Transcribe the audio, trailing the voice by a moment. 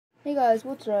Hey guys,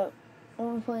 what's up?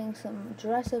 I'm playing some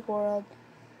Jurassic World,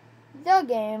 the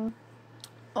game.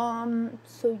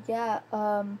 So yeah,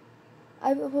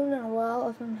 I've uploaded in a while.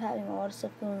 I've been having a lot of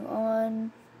stuff going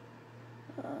on.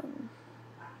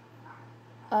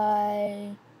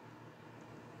 My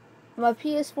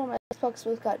PS4, my Xbox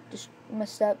both got just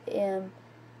messed up, and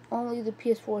only the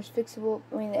PS4 is fixable.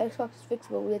 I mean, the Xbox is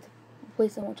fixable. We have to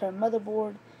replace the entire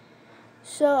motherboard.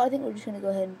 So I think we're just gonna go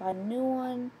ahead and buy a new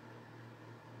one.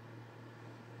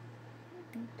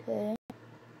 Okay.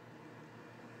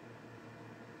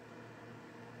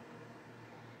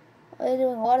 I'm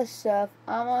doing a lot of stuff.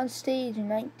 I'm on stage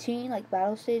 19, like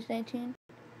battle stage 19.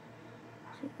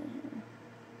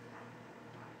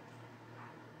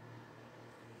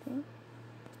 Okay.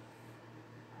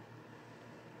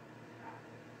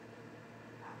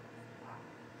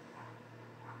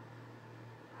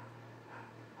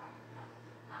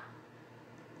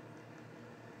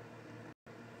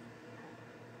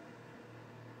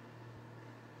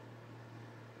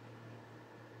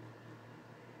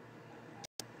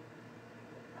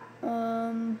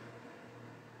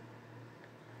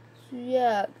 So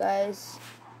yeah, guys.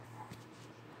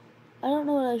 I don't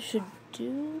know what I should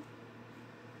do.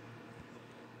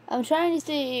 I'm trying to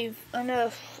save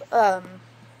enough,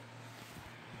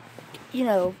 you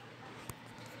know,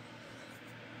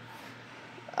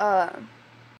 uh,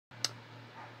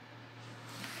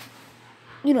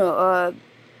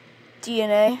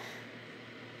 DNA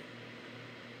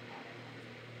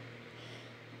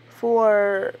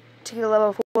to get a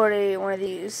level 40 one of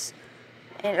these.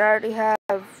 And I already have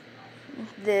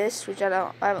this, which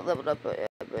I haven't leveled up yet,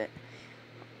 but,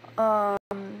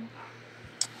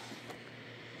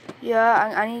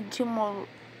 yeah, I need 2 more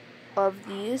of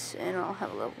these, and I'll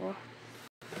have a level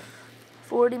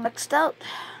 40 maxed out.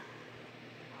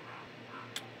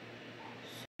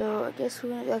 So I guess we're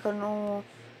gonna do like a normal.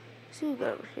 See what we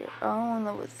got over here. I'm on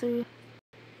level 3.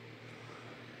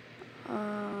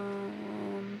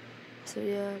 So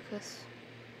yeah, I guess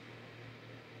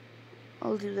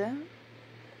I'll do that.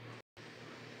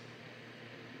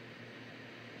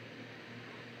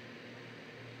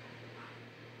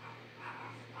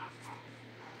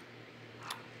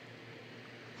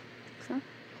 So.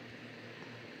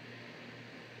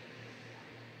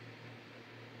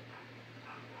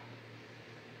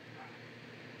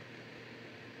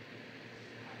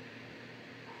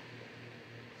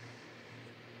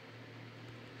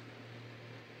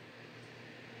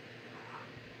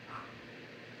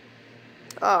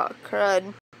 Oh,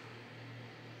 crud.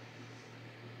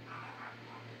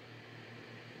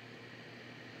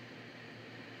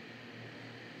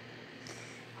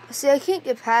 See, I can't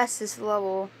get past this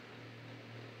level.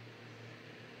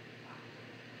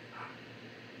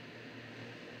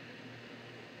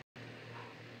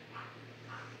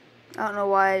 I don't know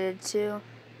why I did too.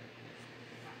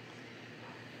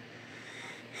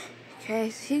 Okay,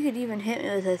 so he could even hit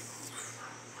me with a...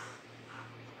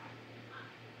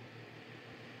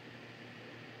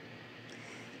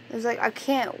 It was like, I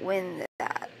can't win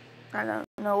that. I don't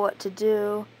know what to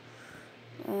do.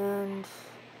 And,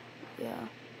 yeah.